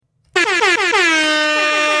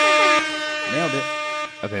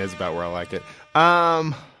think that's about where I like it.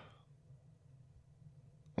 I'm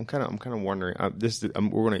kind of wondering. We're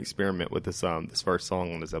going to experiment with this first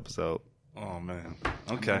song on this episode. Oh man.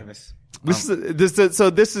 Okay. This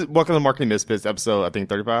is Welcome to the Marketing Misfits episode. I think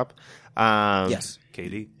 35. Yes.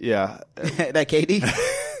 KD. Yeah. That KD.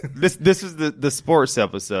 This is the sports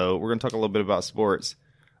episode. We're going to talk a little bit about sports.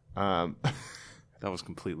 That was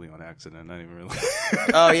completely on accident. I didn't even realize.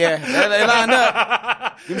 Oh yeah, they lined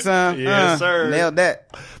up. Give me some. Yes, sir. Nailed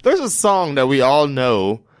that. There's a song that we all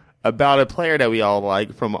know about a player that we all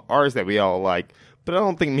like from artists that we all like, but I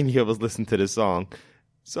don't think many of us listen to this song.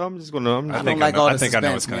 So I'm just gonna. I think I know what's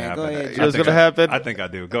gonna happen. Go ahead. You know what's gonna happen? I think I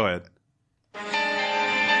do. Go ahead.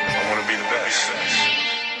 I want to be the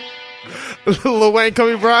best. Lil Wayne,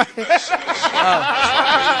 Kobe Bryant. To be the best,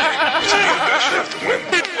 you have to win.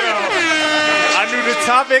 I knew the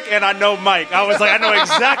topic and I know Mike. I was like, I know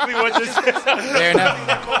exactly what this is. Fair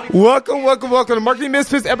enough. Welcome to Marketing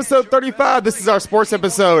Misfits episode 35. This is our sports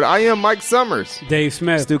episode. I am Mike Summers. Dave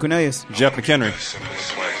Smith. Stu Cornelius. Jeff McHenry. Simple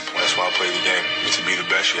as win. That's why I play the game. To be the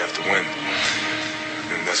best, you have to win.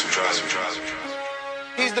 And that's what drives me.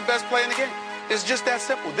 He's the best player in the game. It's just that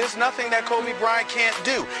simple. There's nothing that Kobe Bryant can't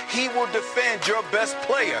do. He will defend your best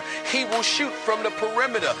player. He will shoot from the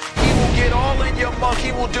perimeter. He will get all in your mug.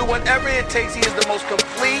 He will do whatever it takes. He is the most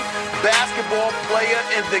complete basketball player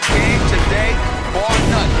in the game today, bar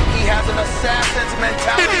none. He has an assassin's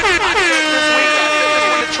mentality. I said this week, I said this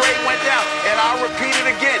when the trade went down, and I'll repeat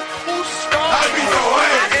it again. Who started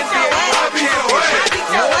the NBA World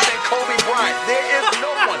Championship more than Kobe Bryant? There is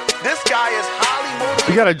no one. This guy is highly motivated.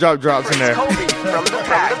 You gotta drop drops in there. Kobe from the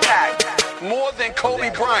pack. More than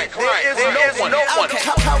Kobe Bryant. There is no one.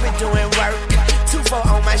 Kobe doing work. 2-4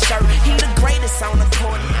 on my shirt. He the greatest on the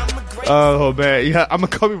court. I'm the greatest. Oh man, yeah, I'm a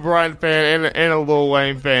Kobe Bryant fan and a Lil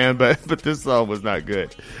Wayne fan, but this song was not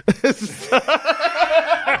good. As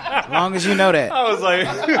long as you know that. I was like,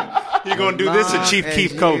 you're going to do this to Chief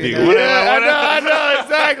Keef Kobe. I know,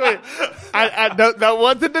 exactly. I that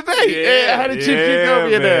wasn't the debate. Yeah, I had a Chief Keef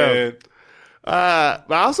Kobe in there.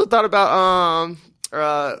 But I also thought about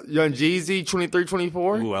Young Jeezy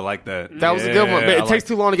 23-24. Ooh, I like that. That was a good one. But it takes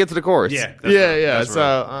too long to get to the chorus. Yeah, that's yeah, right. yeah. That's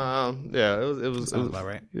So, yeah, it was about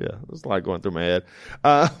right. Yeah, it was a lot going through my head.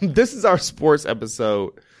 This is our sports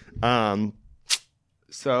episode.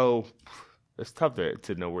 So it's tough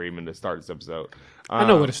to know where even to start this episode. I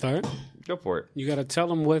know where to start. Go for it. You got to tell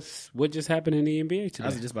them what just happened in the NBA today. I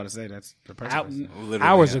was just about to say that's the person.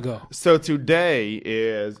 Hours ago. So today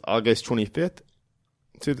is August 25th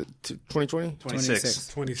to 2020?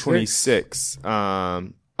 26. 26.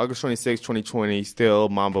 August 26, 2020, still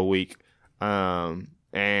Mamba week. And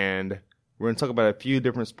we're going to talk about a few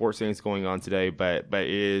different sports things going on today, but it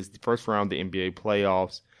is the first round of the NBA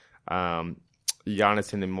playoffs.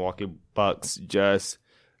 Giannis and the Milwaukee Bucks just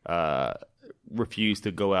refused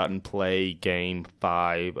to go out and play Game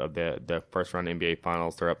 5 of the first round NBA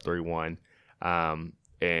Finals. They're up 3-1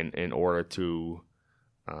 in order to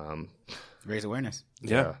Raise awareness.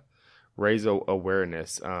 Yeah. Raise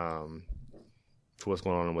awareness to what's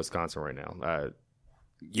going on in Wisconsin right now.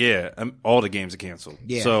 All the games are canceled.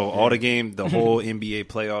 Yeah. So all the whole NBA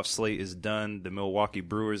playoff slate is done. The Milwaukee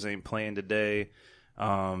Brewers ain't playing today.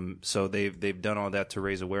 So they've done all that to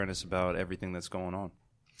raise awareness about everything that's going on.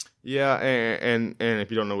 Yeah, and if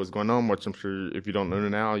you don't know what's going on, which I'm sure if you don't know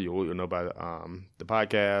now, you'll know by the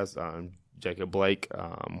podcast. Jacob Blake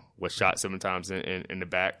was shot 7 times in the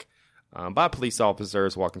back by police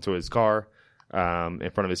officers walking to his car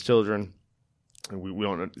in front of his children. And we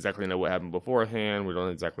don't exactly know what happened beforehand. We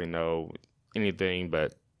don't exactly know anything,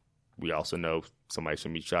 but we also know somebody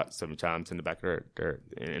should be shot 7 times in the back of their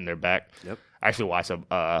back. Yep. I actually watched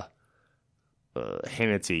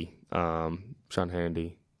Hannity, Sean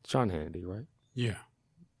Hannity, right? Yeah.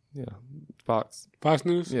 Yeah, Fox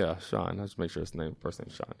News? Yeah, Sean. Let's make sure his first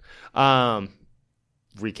name's Sean.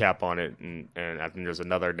 Recap on it, and I think there's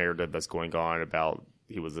another narrative that's going on about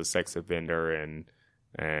he was a sex offender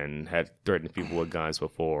and had threatened people with guns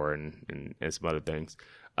before and some other things.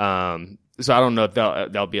 So I don't know if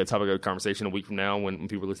that'll be a topic of conversation a week from now when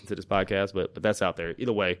people listen to this podcast, but that's out there.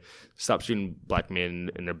 Either way, stop shooting black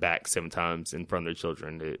men in their back 7 times in front of their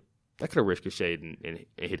children. That could have ricocheted and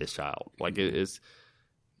hit his child. Like it's.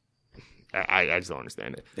 I just don't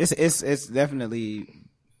understand it. It's definitely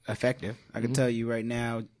effective. I can tell you right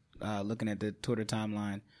now, looking at the Twitter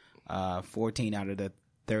timeline, 14 out of the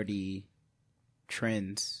 30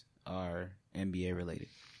 trends are NBA related.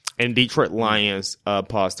 And Detroit Lions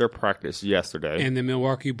paused their practice yesterday. And the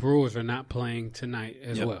Milwaukee Brewers are not playing tonight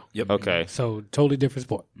as well. Yep. Okay. So totally different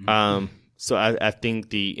sport. So I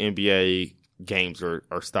think the NBA games are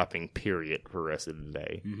stopping, period, for the rest of the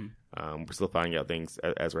day. We're still finding out things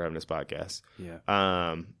as we're having this podcast. Yeah.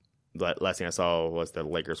 Last thing I saw was that the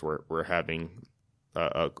Lakers were having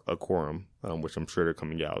a quorum, which I'm sure they're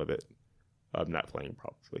coming out of it. Not playing,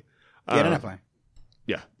 probably. Yeah, they're not playing.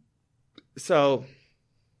 Yeah. So,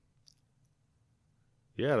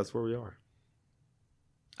 yeah, that's where we are.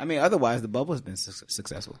 I mean, otherwise, the bubble has been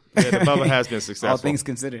successful. Yeah, the bubble has been successful. All things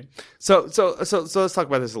considered. So let's talk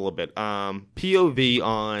about this a little bit. POV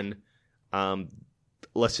on,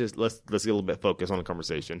 let's get a little bit focused on the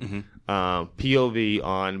conversation. POV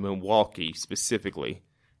on Milwaukee specifically.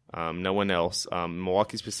 No one else.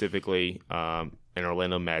 Milwaukee specifically, and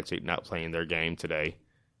Orlando Magic not playing their game today.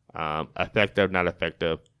 Effective, not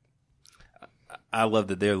effective. I love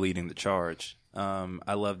that they're leading the charge.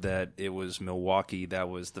 I love that it was Milwaukee that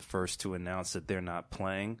was the first to announce that they're not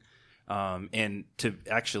playing. And to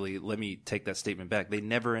actually, let me take that statement back. They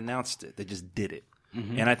never announced it. They just did it.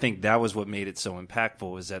 And I think that was what made it so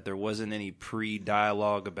impactful, is that there wasn't any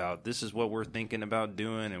pre-dialogue about this is what we're thinking about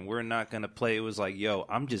doing and we're not going to play. It was like, yo,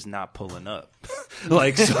 I'm just not pulling up.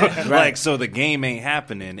 So the game ain't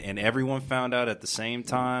happening, and everyone found out at the same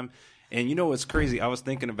time. And you know what's crazy? I was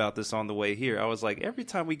thinking about this on the way here. I was like, every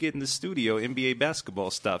time we get in the studio, NBA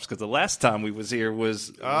basketball stops. Because the last time we was here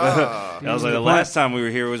was last time we were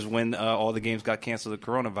here was when all the games got canceled with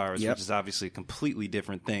coronavirus, which is obviously a completely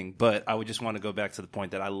different thing. But I would just want to go back to the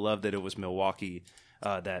point that I love that it was Milwaukee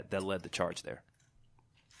that led the charge there.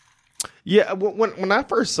 Yeah, when I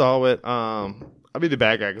first saw it, I'll be the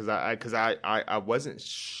bad guy because I wasn't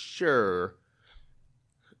sure.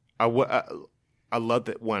 I love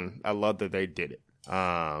that one. I love that they did it,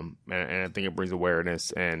 and I think it brings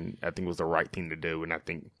awareness, and I think it was the right thing to do, and I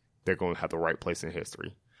think they're going to have the right place in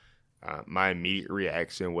history. My immediate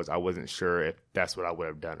reaction was I wasn't sure if that's what I would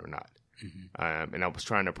have done or not, and I was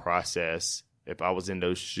trying to process if I was in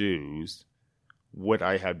those shoes, would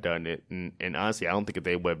I have done it? And honestly, I don't think if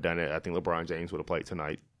they would have done it, I think LeBron James would have played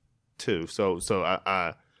tonight too. So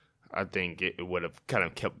I think it would have kind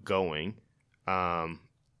of kept going.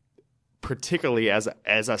 Particularly as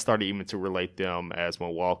I started even to relate them as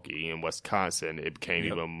Milwaukee and Wisconsin, it became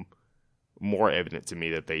even more evident to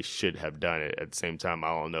me that they should have done it. At the same time, I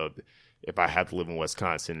don't know if I have to live in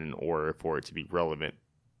Wisconsin in order for it to be relevant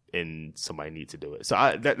and somebody needs to do it. So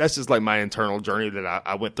that's just like my internal journey that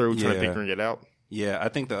I went through trying to figuring it out. Yeah, I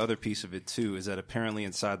think the other piece of it, too, is that apparently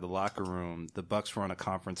inside the locker room, the Bucks were on a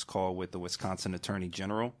conference call with the Wisconsin Attorney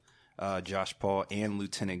General, Josh Paul, and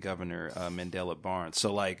Lieutenant Governor Mandela Barnes.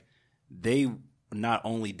 So, like, they not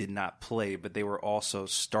only did not play, but they were also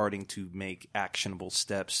starting to make actionable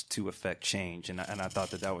steps to affect change. And I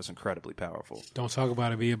thought that was incredibly powerful. Don't talk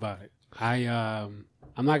about it, be about it. I'm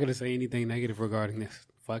not going to say anything negative regarding this.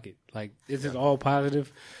 Fuck it. Like, this is all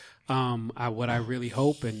positive. What I really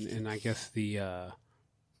hope, and I guess the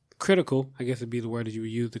critical, I guess would be the word that you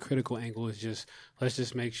would use, the critical angle is just, let's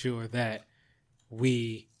just make sure that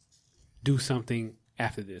we do something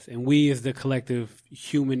after this. And we as the collective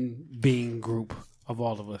human being group of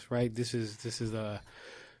all of us, right? This is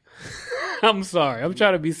I'm sorry. I'm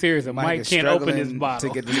trying to be serious. Mike can't open his bottle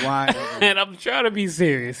to get this wine. And I'm trying to be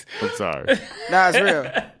serious. I'm sorry. Nah, it's real.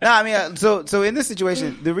 Nah, I mean, so in this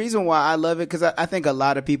situation, the reason why I love it, because I think a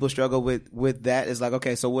lot of people struggle with that is like,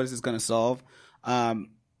 okay, so what is this going to solve? My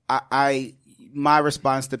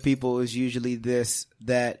response to people is usually this,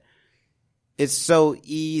 that it's so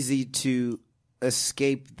easy to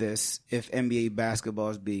escape this if NBA basketball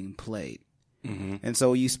is being played. Mm-hmm. And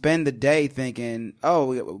so you spend the day thinking, oh,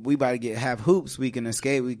 we about to have hoops. We can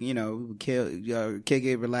escape. We, kick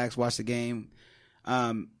it, relax, watch the game.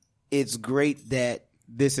 It's great that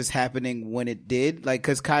this is happening when it did. Like,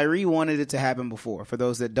 because Kyrie wanted it to happen before. For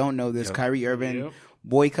those that don't know this, Kyrie Irving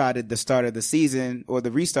boycotted the start of the season or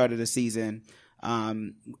the restart of the season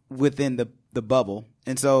within the bubble.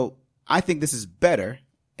 And so I think this is better.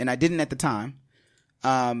 And I didn't at the time.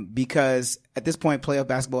 Because at this point, playoff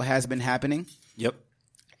basketball has been happening. Yep.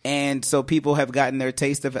 And so people have gotten their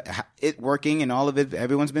taste of it working and all of it.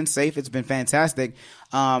 Everyone's been safe. It's been fantastic.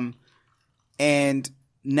 And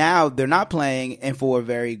now they're not playing and for a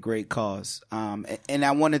very great cause. And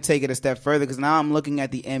I want to take it a step further because now I'm looking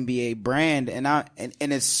at the NBA brand and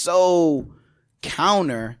it's so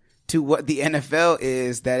counter to what the NFL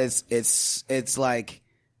is that it's like,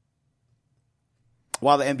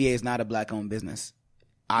 while the NBA is not a black owned business,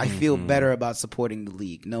 I feel better about supporting the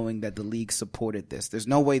league, knowing that the league supported this. There's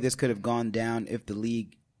no way this could have gone down if the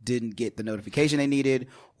league didn't get the notification they needed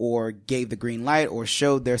or gave the green light or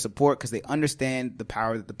showed their support because they understand the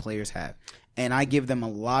power that the players have. And I give them a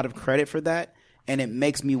lot of credit for that. and it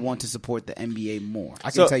makes me want to support the NBA more.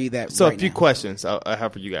 I can tell you that. So right a few now. questions I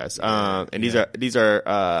have for you guys, and these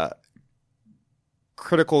are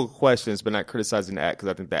critical questions, but not criticizing the act, because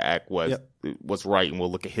I think the act was right, and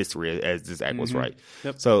we'll look at history as this act was right.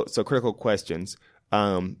 Yep. So critical questions.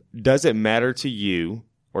 Does it matter to you,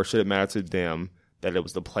 or should it matter to them, that it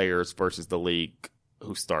was the players versus the league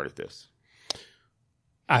who started this?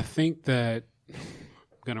 I think that I'm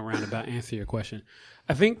going to roundabout answer your question.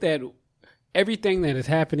 I think that everything that is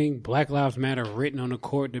happening, Black Lives Matter written on the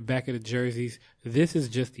court, the back of the jerseys, this is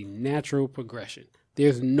just the natural progression.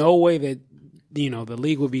 There's no way that the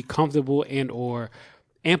league would be comfortable and or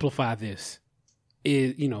amplify this.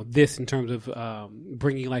 This in terms of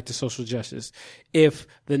bringing light to social justice. If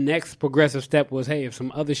the next progressive step was, hey, if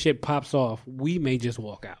some other shit pops off, we may just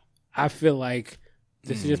walk out. I feel like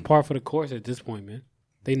this is just par for the course at this point, man.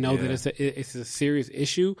 They know that it's a serious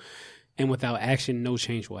issue, and without action, no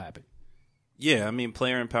change will happen. Yeah, I mean,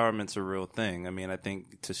 player empowerment's a real thing. I mean, I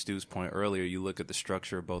think to Stu's point earlier, you look at the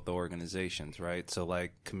structure of both the organizations, right? So,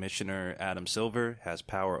 like, Commissioner Adam Silver has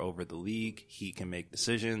power over the league. He can make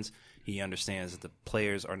decisions. He understands that the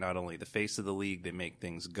players are not only the face of the league, they make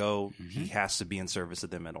things go. He has to be in service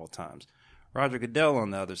of them at all times. Roger Goodell,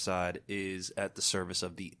 on the other side, is at the service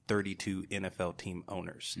of the 32 NFL team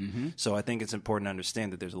owners. So I think it's important to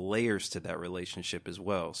understand that there's layers to that relationship as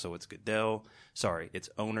well. So it's it's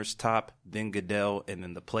owners top, then Goodell, and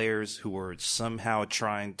then the players who are somehow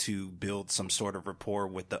trying to build some sort of rapport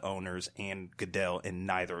with the owners and Goodell, and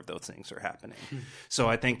neither of those things are happening. So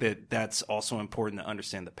I think that that's also important to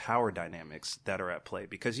understand the power dynamics that are at play,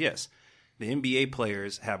 because yes, the NBA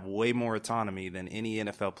players have way more autonomy than any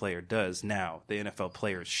NFL player does. Now, the NFL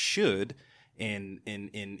players should, in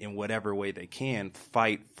whatever way they can,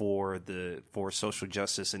 fight for social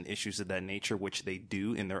justice and issues of that nature, which they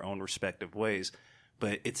do in their own respective ways.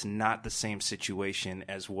 But it's not the same situation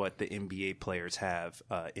as what the NBA players have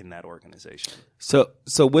in that organization. So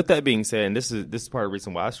with that being said, and this is part of the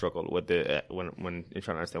reason why I struggled with it when trying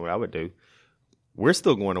to understand what I would do. We're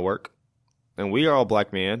still going to work. And we are all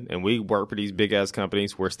black men, and we work for these big-ass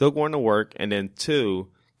companies. We're still going to work. And then, two,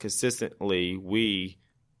 consistently, we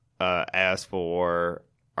ask for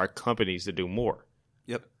our companies to do more.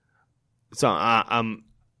 Yep. So I'm...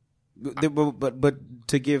 But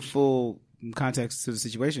to give full context to the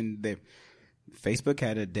situation, Facebook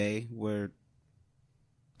had a day where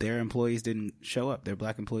their employees didn't show up. Their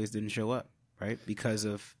black employees didn't show up, right? Because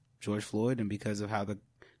of George Floyd and because of how the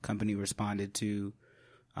company responded to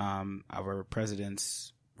our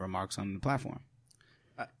president's remarks on the platform.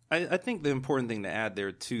 I think the important thing to add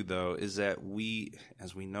there, too, though, is that we,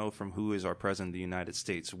 as we know from who is our president of the United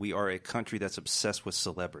States, we are a country that's obsessed with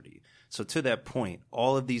celebrity. So to that point,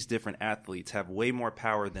 all of these different athletes have way more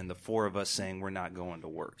power than the four of us saying we're not going to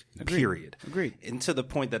work, period. Agreed. And to the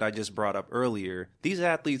point that I just brought up earlier, these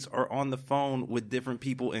athletes are on the phone with different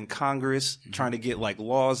people in Congress trying to get, like,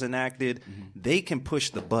 laws enacted. They can push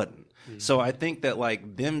the button. So I think that,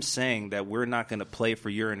 like, them saying that we're not going to play for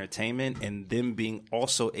your entertainment, and them being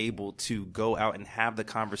also able to go out and have the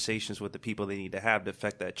conversations with the people they need to have to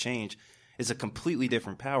affect that change is a completely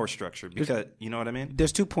different power structure, because you know what I mean?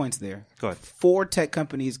 There's 2 points there. Go ahead. 4 tech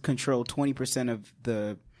companies control 20% of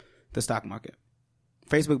the stock market.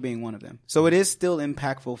 Facebook being one of them. So it is still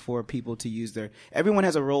impactful for people to use everyone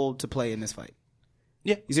has a role to play in this fight.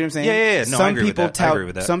 Yeah. You see what I'm saying? Yeah. No, I agree with that. I agree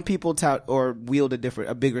with that. Some people tout or wield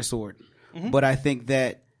a bigger sword. But I think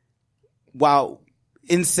that while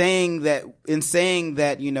in saying that,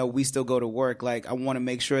 we still go to work, like, I want to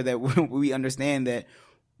make sure that we understand that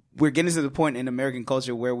we're getting to the point in American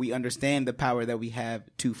culture where we understand the power that we have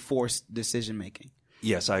to force decision making.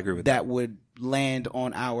 Yes, I agree with that. That would land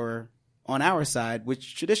on our side,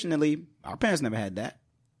 which traditionally our parents never had that.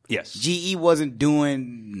 Yes. GE wasn't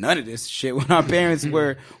doing none of this shit when our parents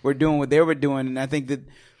were doing what they were doing. And I think that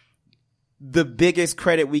the biggest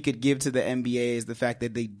credit we could give to the NBA is the fact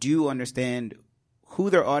that they do understand who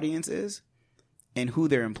their audience is and who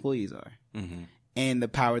their employees are, and the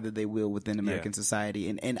power that they wield within American society.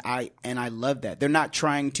 And I love that. They're not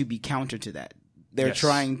trying to be counter to that. They're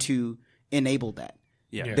trying to enable that.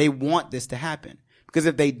 Yeah. They want this to happen, because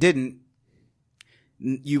if they didn't,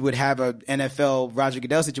 you would have a NFL Roger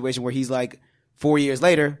Goodell situation where he's like, 4 years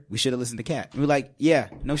later, we should have listened to Cat. We're like, yeah,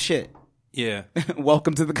 no shit. Yeah.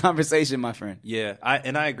 Welcome to the conversation, my friend. Yeah.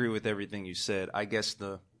 I agree with everything you said. I guess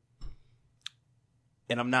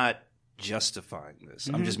and I'm not justifying this.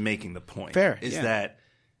 I'm just making the point. Fair. Is that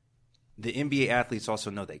the NBA athletes also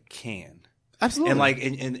know they can. Absolutely. And like,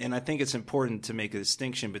 and I think it's important to make a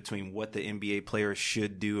distinction between what the NBA players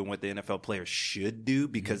should do and what the NFL players should do,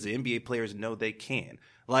 because the NBA players know they can.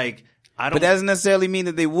 Like, But that doesn't necessarily mean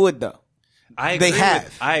that they would, though. I agree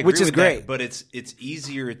which is with great. That, but it's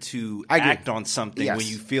easier to act on something when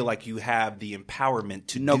you feel like you have the empowerment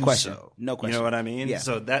to do so. No question. You know what I mean? Yeah.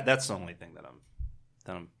 So that's the only thing that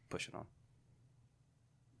I'm pushing on.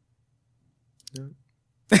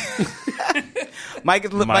 Mike,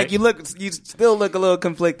 you still look a little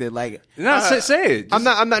conflicted. Like, no, say it. I'm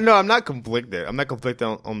not conflicted. I'm not conflicted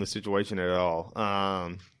on the situation at all.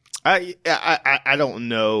 I don't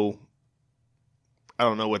know. I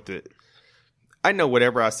don't know what I know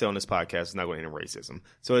whatever I say on this podcast is not going to end in racism.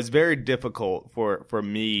 So it's very difficult for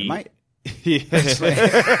me. It might.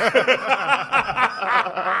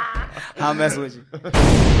 I'll mess with you.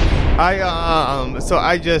 So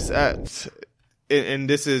I just and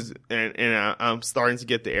this is and I'm starting to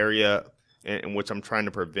get the area in which I'm trying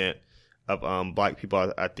to prevent of black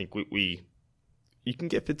people. I think you can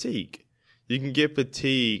get fatigue. You can get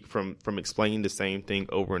fatigue from explaining the same thing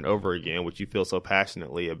over and over again, which you feel so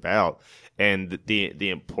passionately about, and the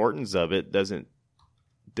importance of it doesn't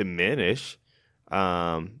diminish.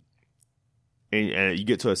 And you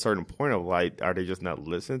get to a certain point of like, are they just not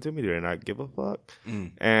listening to me? Do they not give a fuck?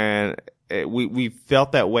 And we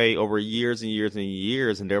felt that way over years and years and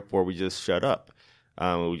years, and therefore we just shut up.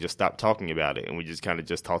 We just stopped talking about it, and we just kind of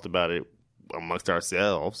just talked about it amongst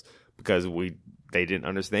ourselves because they didn't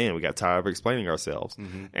understand. We got tired of explaining ourselves.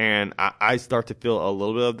 And I start to feel a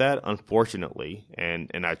little bit of that, unfortunately, and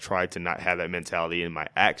I try to not have that mentality in my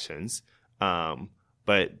actions.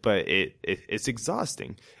 But it's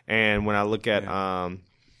exhausting. And when I look at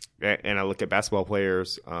basketball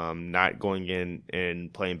players not going in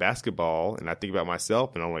and playing basketball, and I think about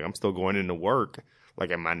myself, and I'm like, I'm still going into work. Like,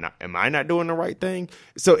 am I not doing the right thing?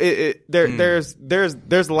 So there's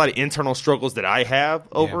a lot of internal struggles that I have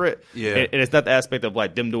over it. Yeah. And it's not the aspect of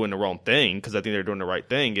like them doing the wrong thing, because I think they're doing the right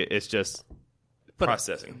thing. It's just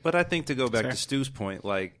processing. But I think, to go back to Stu's point,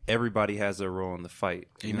 like, everybody has their role in the fight.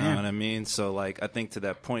 You know what I mean? So, like, I think to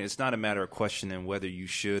that point, it's not a matter of questioning whether you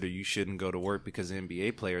should or you shouldn't go to work because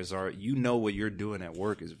NBA players are. You know what you're doing at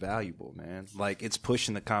work is valuable, man. Like, it's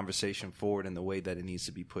pushing the conversation forward in the way that it needs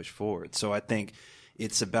to be pushed forward. So I think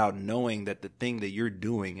it's about knowing that the thing that you're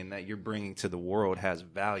doing and that you're bringing to the world has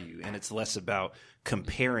value, and it's less about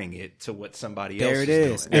comparing it to what somebody else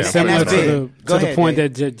is doing. And similar to the point that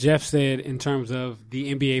Jeff said in terms of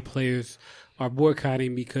the NBA players are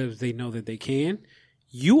boycotting because they know that they can.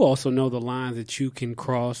 You also know the lines that you can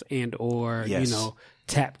cross and or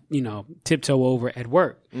tiptoe over at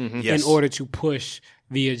work in order to push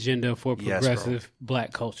the agenda for progressive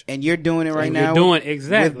black culture. And you're doing it right now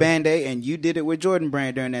with Band-Aid, and you did it with Jordan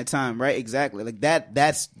Brand during that time, right? Exactly. Like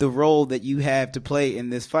that's the role that you have to play in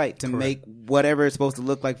this fight, to make whatever it's supposed to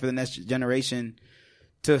look like for the next generation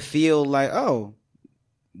to feel like, oh,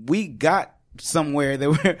 we got somewhere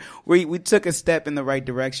that we took a step in the right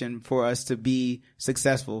direction for us to be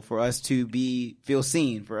successful, for us to feel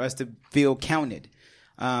seen, for us to feel counted.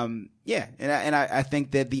 And I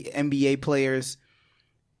think that the NBA players,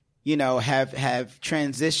 have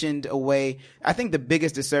transitioned away. I think the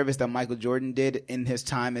biggest disservice that Michael Jordan did in his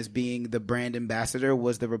time as being the brand ambassador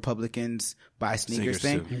was the Republicans buy sneakers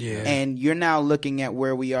thing. Yeah. And you're now looking at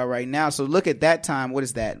where we are right now. So look at that time. What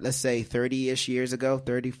is that? Let's say 30-ish years ago,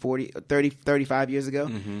 35 years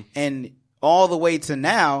ago. And all the way to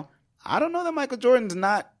now, I don't know that Michael Jordan's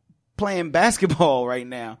not playing basketball right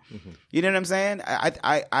now. You know what I'm saying?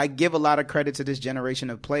 I give a lot of credit to this generation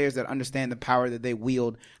of players that understand the power that they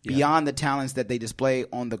wield beyond the talents that they display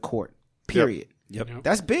on the court. Period. Yep.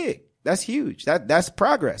 That's big. That's huge. That's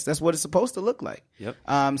progress. That's what it's supposed to look like. Yep.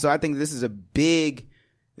 So I think this is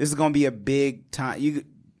going to be a big time.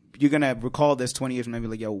 You're going to recall this 20 years from now, be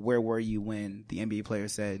like, yo, where were you when the NBA player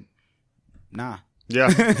said, nah. Yeah.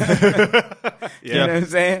 You know what I'm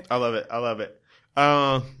saying? I love it.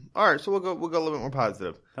 All right, so we'll go a little bit more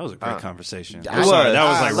positive. That was a great conversation. That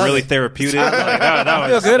was really therapeutic. I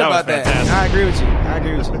feel good about that. I agree with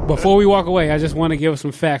you. Before we walk away, I just want to give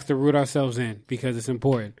some facts to root ourselves in because it's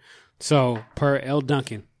important. So, per L.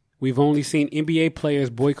 Duncan, we've only seen NBA players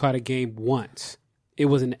boycott a game once. It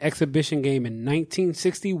was an exhibition game in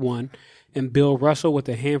 1961, and Bill Russell with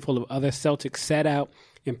a handful of other Celtics sat out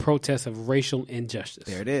in protest of racial injustice.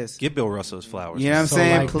 There it is. Give Bill Russell his flowers. You know what I'm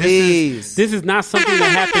saying? Please. This is not something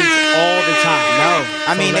that happens all the time. No.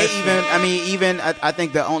 I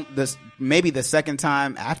think maybe the second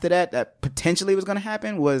time after that potentially was going to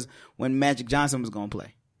happen was when Magic Johnson was going to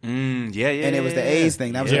play. And it was the A's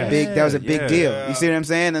thing. That was a big deal. You see what I'm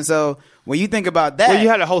saying? And so when you think about that, well, you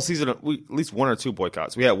had a whole season of at least 1 or 2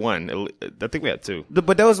 boycotts. We had one. I think we had 2.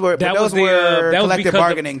 but those were collective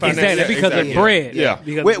bargaining. Exactly, because of bread. Yeah.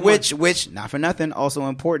 Which not for nothing, also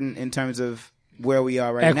important in terms of where we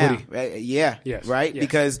are right Equity. now. Right? Yeah. Yes. Right? Yes.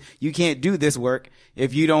 Because you can't do this work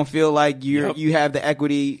if you don't feel like you have the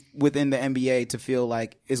equity within the NBA to feel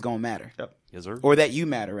like it's going to matter. Yep. Yes, sir. Or that you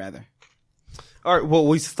matter, rather. All right. Well,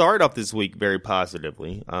 we started off this week very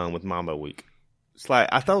positively with Mamba Week. It's like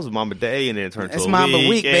I thought it was Mamba Day, and then it turned It's to a Mamba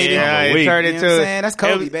Week, baby. Yeah, Mamba it Week. turned You know into what I'm saying? That's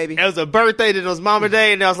Kobe, baby. It was a birthday, then it was Mamba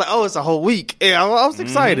Day, and I was like, oh, it's a whole week. Yeah, I was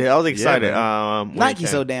excited. I was excited. When Nike's it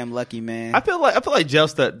so came. damn lucky, man. I feel like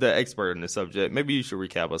Jeff's the expert in this subject. Maybe you should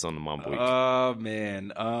recap us on the Mamba Week. Oh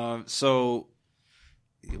man.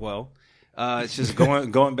 It's just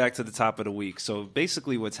going back to the top of the week. So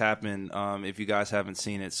basically, what's happened? If you guys haven't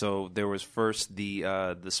seen it, so there was first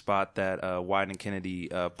the spot that White and Kennedy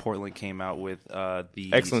Portland came out with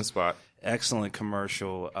the excellent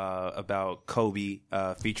commercial about Kobe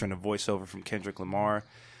featuring a voiceover from Kendrick Lamar,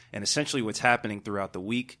 and essentially what's happening throughout the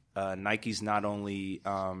week. Nike's not only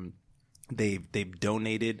they've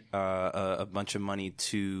donated a bunch of money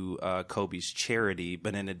to Kobe's charity,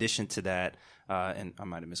 but in addition to that. And I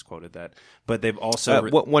might have misquoted that, but they've also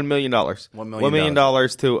 $1 million. $1 million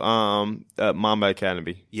to Mamba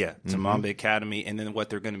Academy. Yeah, to Mamba Academy, and then what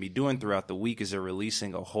they're going to be doing throughout the week is they're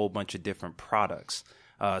releasing a whole bunch of different products.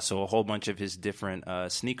 So a whole bunch of his different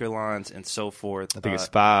sneaker lines and so forth. I think it's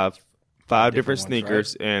five different ones,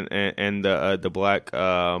 sneakers, right? and the black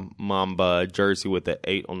Mamba jersey with the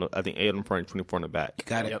 8 on the 8 on the front, 24 on the back.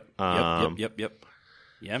 Got it. Yep.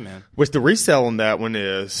 Yeah, man. Which the resale on that one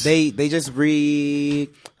is they just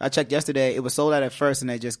I checked yesterday. It was sold out at first, and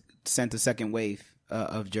they just sent a second wave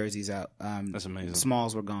of jerseys out. That's amazing.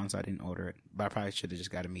 Smalls were gone, so I didn't order it. But I probably should have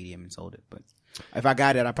just got a medium and sold it. But if I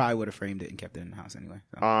got it, I probably would have framed it and kept it in the house anyway.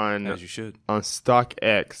 So. As you should. On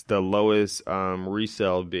StockX, the lowest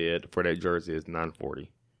resale bid for that jersey is $940.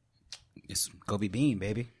 It's Kobe Bean,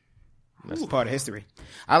 baby. That's part of history.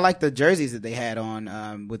 I like the jerseys that they had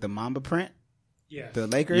on with the Mamba print. Yeah. The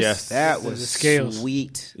Lakers. Yes. That was the scales.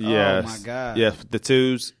 sweet. Yes. Oh my god. Yeah, the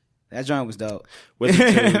 2s. That joint was dope. With the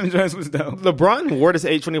 2s. That joint was dope. LeBron wore this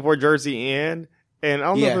 824 jersey in, and I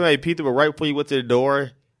don't know if anybody peeped it, but right before he went to the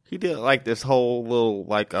door, he did like this whole little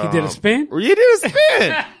like he did a spin? He did a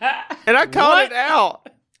spin. And I called it out.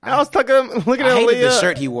 I was looking at I hated Leah. the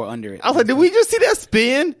shirt he wore under it. I was like, did we just see that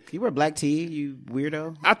spin? You wear black tee, you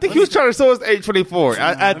weirdo. I think he was trying to show us 824.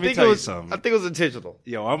 I me think tell it you was. something. I think it was intentional.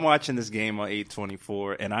 Yo, I'm watching this game on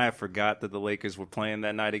 824, and I forgot that the Lakers were playing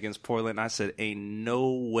that night against Portland. I said, ain't no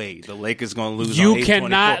way the Lakers going to lose on You 824.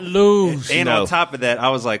 cannot lose. And on top of that, I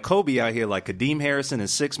was like, Kobe out here like Kadeem Harrison and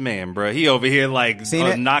 6 man, bro. He over here like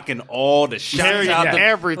knocking all the shots out.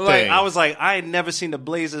 Everything. Like, I was like, I had never seen the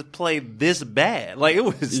Blazers play this bad. Like, it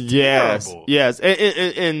was terrible. Yes.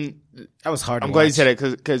 And that was hard. I'm glad you said it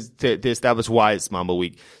because to establish why it's Mamba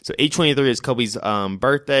Week. So 823 is Kobe's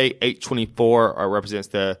birthday. 824 represents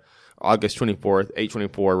the August 24th.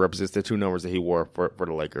 824 represents the 2 numbers that he wore for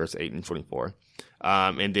the Lakers, 8 and 24.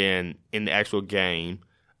 And then in the actual game,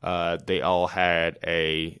 they all had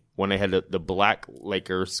they had the black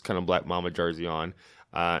Lakers kind of black Mamba jersey on,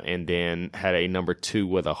 and then had a number 2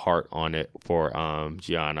 with a heart on it for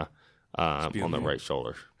Gianna on the right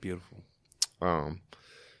shoulder. Beautiful.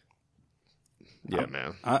 Yeah,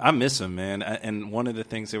 man. I miss him, man. And one of the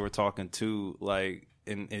things they were talking to, like,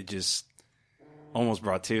 and it just almost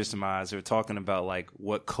brought tears to my eyes. They were talking about like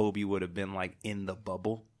what Kobe would have been like in the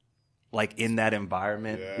bubble, like in that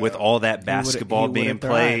environment with all that basketball being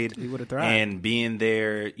played. He would have thrived. And being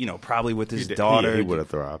there, you know, probably with his daughter. He would have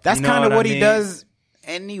thrived. That's You know kind of what I he mean? does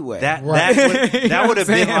anyway. That You know would have what I'm been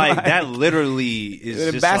saying? like that. Literally is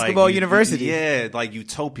The just basketball like, university. Yeah, like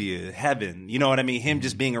utopia, heaven. You know what I mean? Him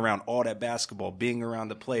just being around all that basketball, being around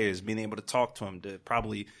the players, being able to talk to him, to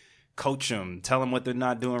probably coach them, tell them what they're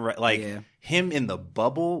not doing right. Like him in the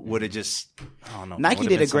bubble would have just. I don't know. Nike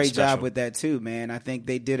did a great job with that too, man. I think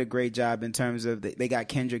they did a great job in terms of they got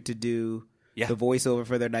Kendrick to do. The voiceover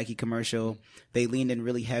for their Nike commercial. They leaned in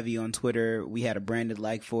really heavy on Twitter. We had a branded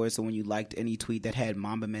like for it, so when you liked any tweet that had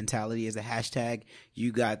Mamba mentality as a hashtag,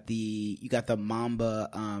 you got the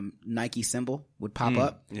Mamba Nike symbol would pop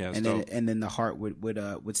up, and then the heart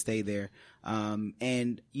would stay there.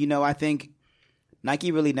 And you know, I think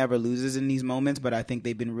Nike really never loses in these moments, but I think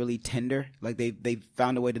they've been really tender. Like they've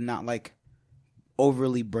found a way to not like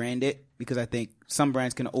overly brand it, because I think some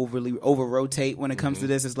brands can over rotate when it comes to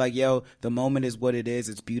this. It's like, yo, the moment is what it is.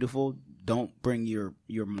 It's beautiful. Don't bring your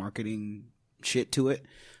marketing shit to it.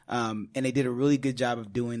 And they did a really good job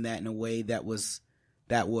of doing that in a way that was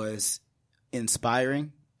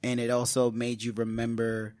inspiring, and it also made you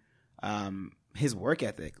remember his work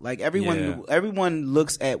ethic. Like everyone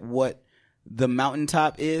looks at what the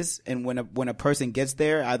mountaintop is, and when a person gets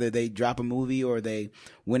there, either they drop a movie or they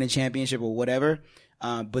win a championship or whatever,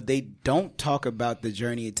 but they don't talk about the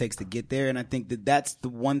journey it takes to get there. And I think that's the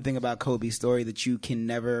one thing about Kobe's story that you can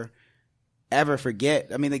never ever forget.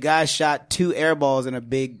 I mean, the guy shot 2 air balls in a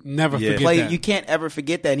big forget play. that. You can't ever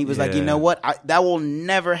forget that. And he was like, you know what? That will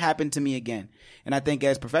never happen to me again. And I think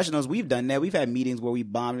as professionals, we've done that. We've had meetings where we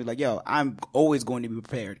bombed. We're like, yo, I'm always going to be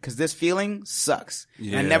prepared because this feeling sucks.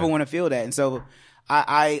 And I never want to feel that. And so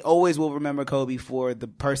I always will remember Kobe for the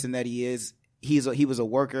person that he is. He was a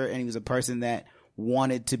worker, and he was a person that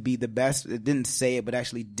wanted to be the best. It didn't say it, but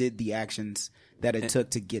actually did the actions that it took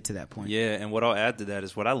to get to that point. Yeah, and what I'll add to that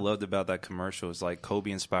is what I loved about that commercial is like Kobe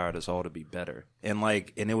inspired us all to be better. And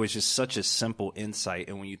it was just such a simple insight.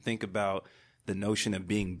 And when you think about the notion of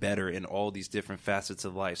being better in all these different facets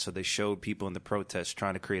of life, so they showed people in the protests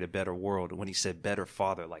trying to create a better world. When he said better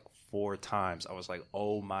father like 4 times, I was like,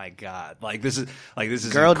 oh my God. Like this is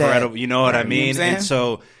Girl incredible. dad. You know what I You know mean? what I'm And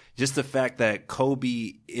so just the fact that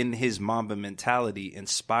Kobe in his Mamba mentality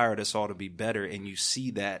inspired us all to be better, and you see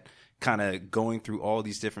that kind of going through all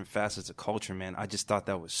these different facets of culture, man, I just thought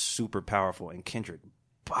that was super powerful. And Kendrick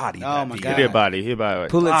bodied that. my beat. God. He did body.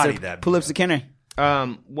 Body that. Pulitzer Kenner.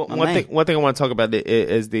 One thing I want to talk about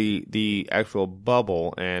is the actual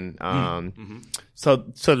bubble, and so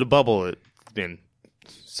the bubble has been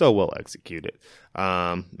so well executed.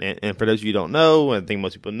 And for those of you who don't know, I think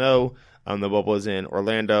most people know, the bubble is in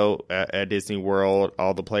Orlando at Disney World.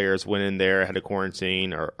 All the players went in there, had a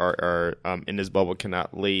quarantine, or in this bubble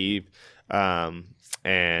cannot leave, to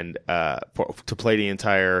play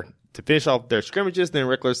to finish off their scrimmages, then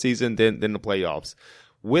regular season, then the playoffs.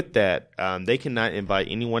 With that, they cannot invite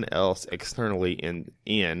anyone else externally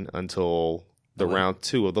in until the round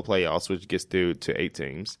 2 of the playoffs, which gets through to 8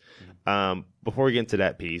 teams. Before we get into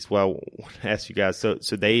that piece, I want to ask you guys. So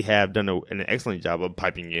they have done an excellent job of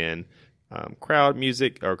piping in crowd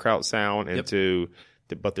music or crowd sound into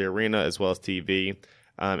both the arena as well as TV.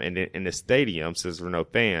 And in the stadium, since there are no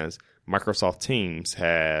fans, Microsoft Teams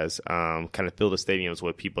has kind of filled the stadiums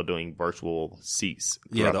with people doing virtual seats.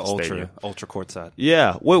 Yeah, the ultra courtside.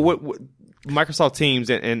 Yeah, what Microsoft Teams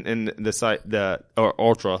and the site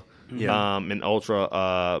Ultra. Yeah. And Ultra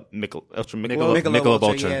Michelob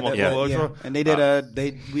Ultra. Yeah. And they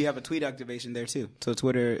did we have a tweet activation there too. So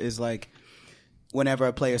Twitter is like, whenever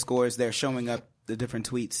a player scores, they're showing up the different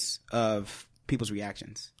tweets of people's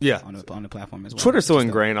reactions. Yeah. On the platform as well. Twitter's so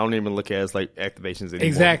ingrained, I don't even look at it as like activations anymore.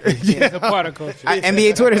 Exactly. It's a part of culture.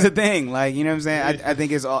 NBA Twitter's a thing. Like, you know what I'm saying? I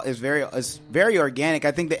think it's very organic.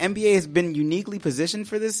 I think the NBA has been uniquely positioned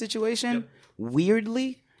for this situation.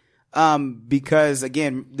 Weirdly. Because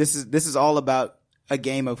again, this is all about a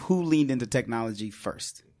game of who leaned into technology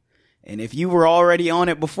first. And if you were already on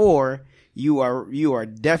it before, you are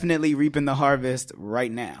definitely reaping the harvest right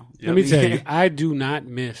now. Let me tell you, I do not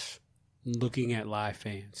miss looking at live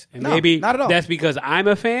fans, and No, maybe not at all. that's because I'm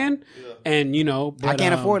a fan, and but, I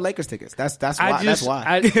can't afford Lakers tickets. That's why. That's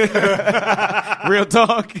why. Real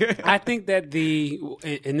talk. I think that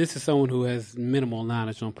and this is someone who has minimal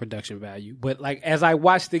knowledge on production value, but like as I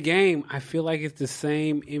watch the game, I feel like it's the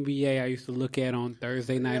same NBA I used to look at on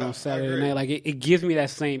Thursday night, on Saturday night. Like it gives me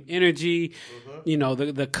that same energy.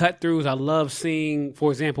 The cut throughs. I love seeing,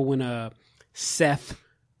 for example, when Seth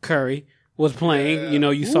Curry was playing.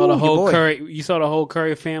 You saw the whole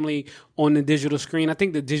Curry family on the digital screen. I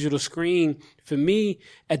think the digital screen for me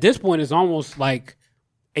at this point is almost like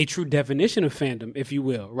a true definition of fandom, if you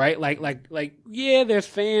will, right? Like yeah, there's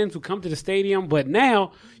fans who come to the stadium, but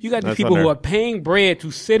now you got these people who are paying bread to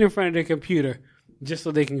sit in front of their computer just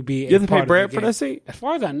so they can be. You have to pay bread for that seat? As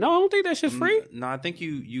far as I know, I don't think that shit's free. No, I think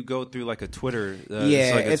you go through like a Twitter.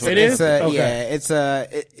 You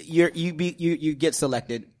get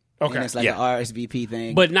selected. Okay. And it's like an RSVP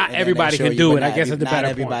thing. But not everybody can do it. I guess it's the better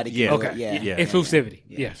point. Not everybody can do it. Yeah. Exclusivity.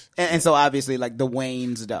 Yes. And so obviously, like the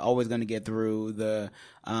Waynes are always going to get through. The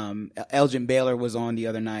Elgin Baylor was on the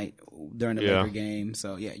other night during the Laker game.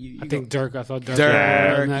 So yeah, I think Dirk. I saw Dirk.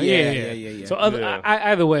 Yeah. So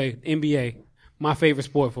either way, NBA, my favorite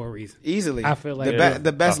sport for a reason. Easily, I feel like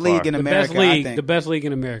the best league in America. The best league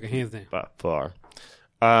in America, hands down. By far.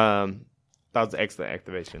 That was an excellent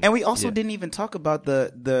activation. And we also didn't even talk about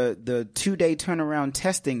the 2-day turnaround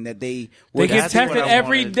testing that they get tested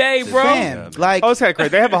every day, bro. Like, it's kind of crazy.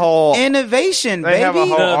 They have a whole innovation, they baby. have a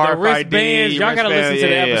whole the RFID, wristbands. Y'all gotta listen to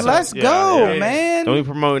the episode. Let's go, man. Don't be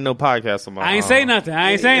promoting no podcast on my I ain't say nothing.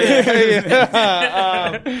 I ain't saying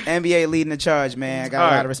nothing. NBA leading the charge, man. I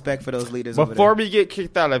got a lot of respect for those leaders. Before we get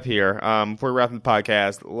kicked out of here, before we wrap the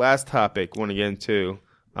podcast, last topic I want to get into.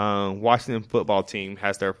 Washington football team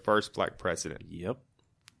has their first black president. Yep.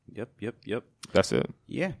 That's it.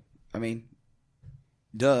 Yeah. I mean,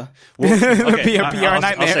 duh. Well, okay, Be a PR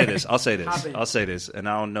nightmare. I'll say this, and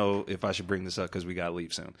I don't know if I should bring this up because we got to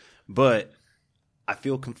leave soon. But I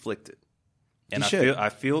feel conflicted, and I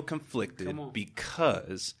feel conflicted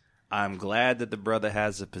because I'm glad that the brother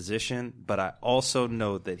has a position, but I also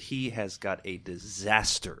know that he has got a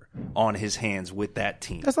disaster on his hands with that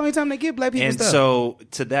team. That's the only time they give black people and stuff. So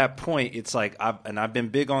to that point, it's like, I've been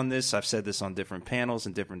big on this. I've said this on different panels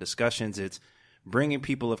and different discussions. It's bringing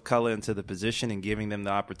people of color into the position and giving them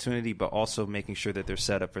the opportunity, but also making sure that they're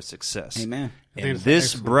set up for success. Amen. And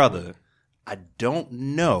this brother, I don't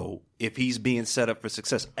know if he's being set up for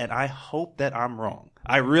success, and I hope that I'm wrong.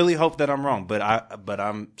 I really hope that I'm wrong, but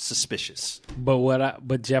I'm suspicious.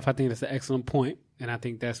 But Jeff, I think that's an excellent point, and I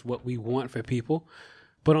think that's what we want for people.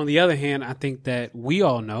 But on the other hand, I think that we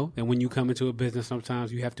all know that when you come into a business,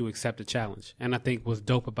 sometimes you have to accept a challenge. And I think what's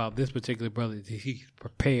dope about this particular brother is he's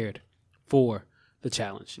prepared for the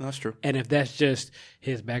challenge. That's true. And if that's just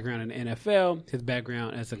his background in the NFL, his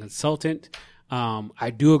background as a consultant,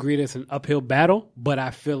 I do agree that it's an uphill battle, but I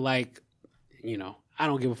feel like, I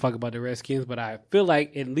don't give a fuck about the Redskins, but I feel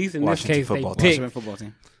like at least in Washington this case football they Washington picked. football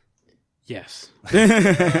team. Yes.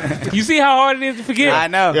 You see how hard it is to forget? I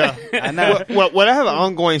know. Yeah. I know. What I have an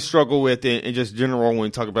ongoing struggle with in just general when we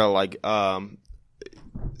talk about like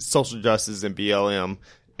social justice and BLM,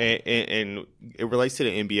 and it relates to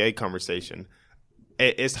the NBA conversation.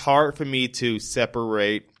 It's hard for me to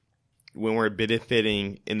separate when we're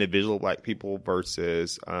benefiting individual black people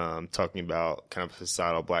versus talking about kind of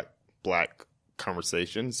societal black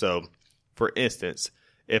conversation. So, for instance,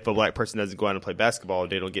 if a black person doesn't go out and play basketball,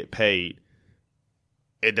 they don't get paid.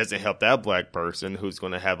 It doesn't help that black person who's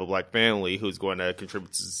going to have a black family, who's going to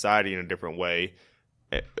contribute to society in a different way.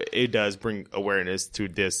 It does bring awareness to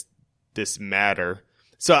this matter.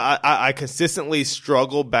 So I consistently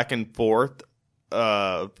struggle back and forth.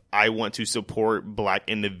 I want to support black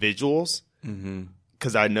individuals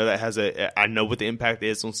because I know I know what the impact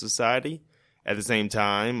is on society. At the same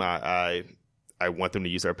time, I want them to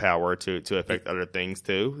use their power to affect other things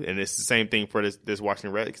too, and it's the same thing for this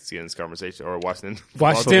Washington Redskins conversation or Washington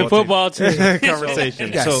football team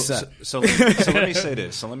conversation. So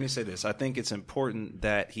let me say this. I think it's important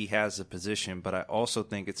that he has a position, but I also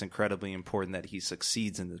think it's incredibly important that he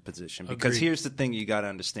succeeds in this position. Because here's the thing you got to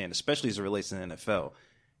understand, especially as it relates to the NFL,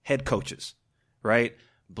 head coaches, right?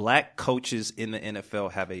 Black coaches in the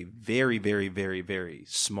NFL have a very, very, very, very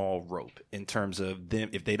small rope in terms of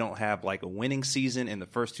them. If they don't have like a winning season in the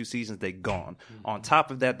first 2 seasons, they're gone. Mm-hmm. On top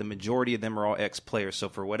of that, the majority of them are all ex-players. So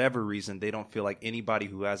for whatever reason, they don't feel like anybody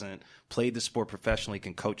who hasn't played the sport professionally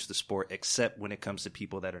can coach the sport, except when it comes to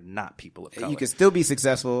people that are not people of color. You can still be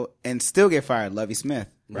successful and still get fired. Lovie Smith,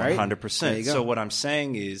 right? 100%. So what I'm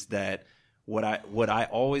saying is that what I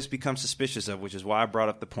always become suspicious of, which is why I brought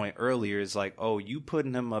up the point earlier, is like, oh, you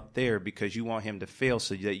putting him up there because you want him to fail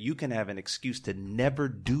so that you can have an excuse to never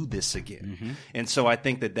do this again. Mm-hmm. And so I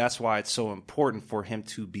think that that's why it's so important for him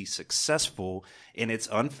to be successful. And it's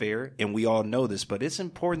unfair, and we all know this, but it's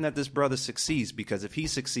important that this brother succeeds, because if he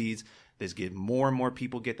succeeds, there's get more and more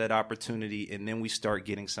people get that opportunity, and then we start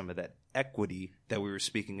getting some of that equity that we were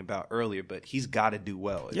speaking about earlier. But he's got to do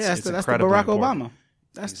well. That's the Barack Obama.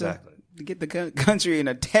 That's exactly. To get the country in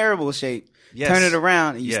a terrible shape, turn it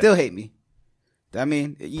around, and you still hate me. I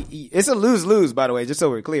mean, it's a lose-lose, by the way, just so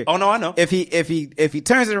we're clear. Oh no, I know. If he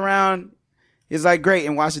turns it around, it's like, great,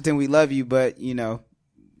 in Washington we love you, but we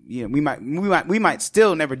might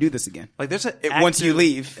still never do this again. Like there's once you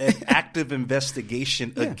leave, an active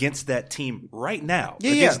investigation against that team right now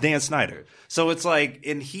against Dan Snyder. So it's like,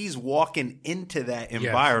 and he's walking into that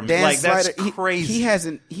environment. Dan like Snyder, that's crazy.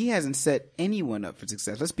 He hasn't set anyone up for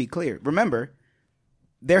success. Let's be clear. Remember,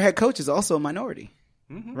 their head coach is also a minority.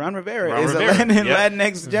 Mm-hmm. Ron Rivera is a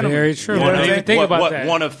Latinx gentleman. Very true.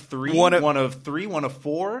 One of three, one of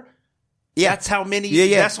four. Yeah. That's how many.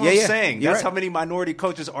 That's what I'm saying. That's how many minority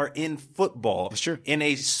coaches are in football. That's true. In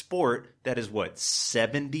a sport that is what,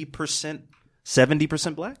 70%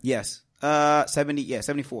 black? Yes.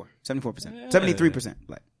 74%. 73%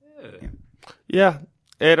 black. Yeah.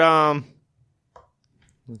 It okay.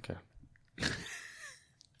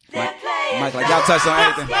 That play Mike, like y'all touched on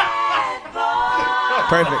everything.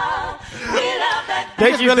 Perfect.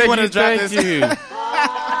 Thank you, thank you.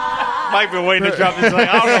 Mike been waiting to drop this. Like,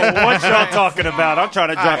 I don't know what y'all talking about. I'm trying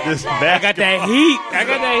to drop this back. I got that heat.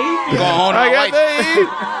 You going home I to got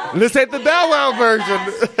that heat. Let's take the Bow Wow version.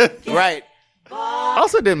 Right. I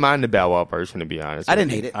also didn't mind the Bow Wow version, to be honest. I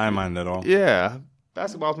didn't hate it. I didn't mind at all. Yeah.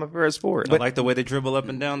 Basketball's my favorite sport. I like the way they dribble up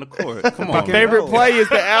and down the court. Come My on, favorite play is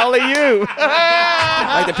the alley-oop.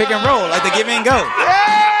 Like the pick and roll, like the give and go.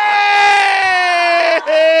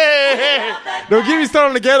 Don't get me started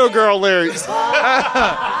on the Ghetto Girl lyrics.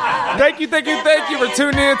 Thank you for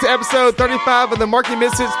tuning in to episode 35 of the Marky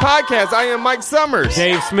Misfits podcast. I am Mike Summers.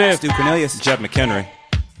 Dave Smith. Stu Cornelius. Jeff McHenry.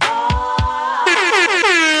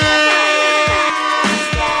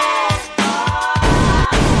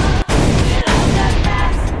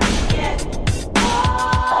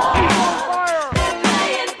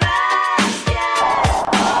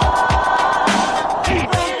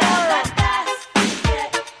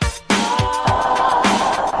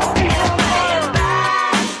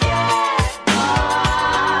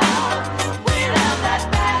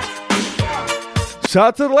 Shout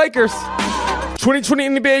out to the Lakers. 2020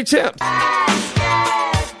 NBA champs.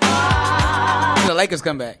 The Lakers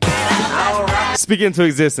come back. Speak into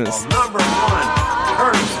existence. Number 1,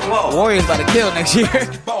 Curtis Blow. Warriors about to kill next year.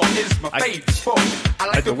 Ball is my favorite sport. I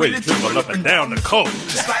like the way they dribble up and down the court.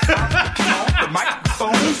 Just like the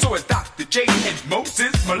microphone, so it's Dr. J and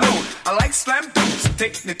Moses Malone. I like slam dunks,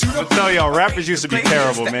 taking it to the. I'll tell y'all, rappers used to be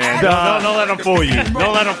terrible, man. Don't let them fool you.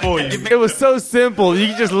 Don't let them fool you. It was so simple. You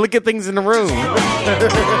can just look at things in the room.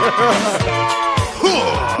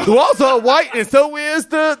 The walls are white, and so is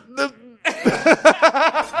the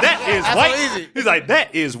That is white. He's like,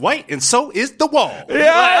 that is white, and so is the wall.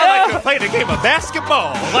 Yeah. I like to play the game of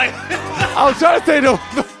basketball. Like, I was trying to say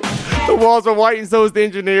the walls are white, and so is the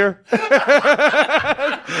engineer.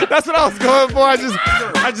 That's what I was going for. I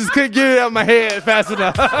just couldn't get it out of my head fast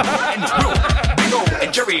enough.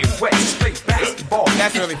 And Jerry West play basketball.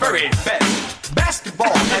 That's really very best.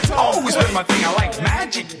 Basketball has always been my thing. I like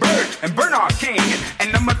Magic Bird and Bernard King.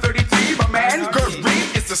 And number 33, my man,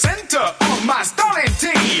 Kareem is the center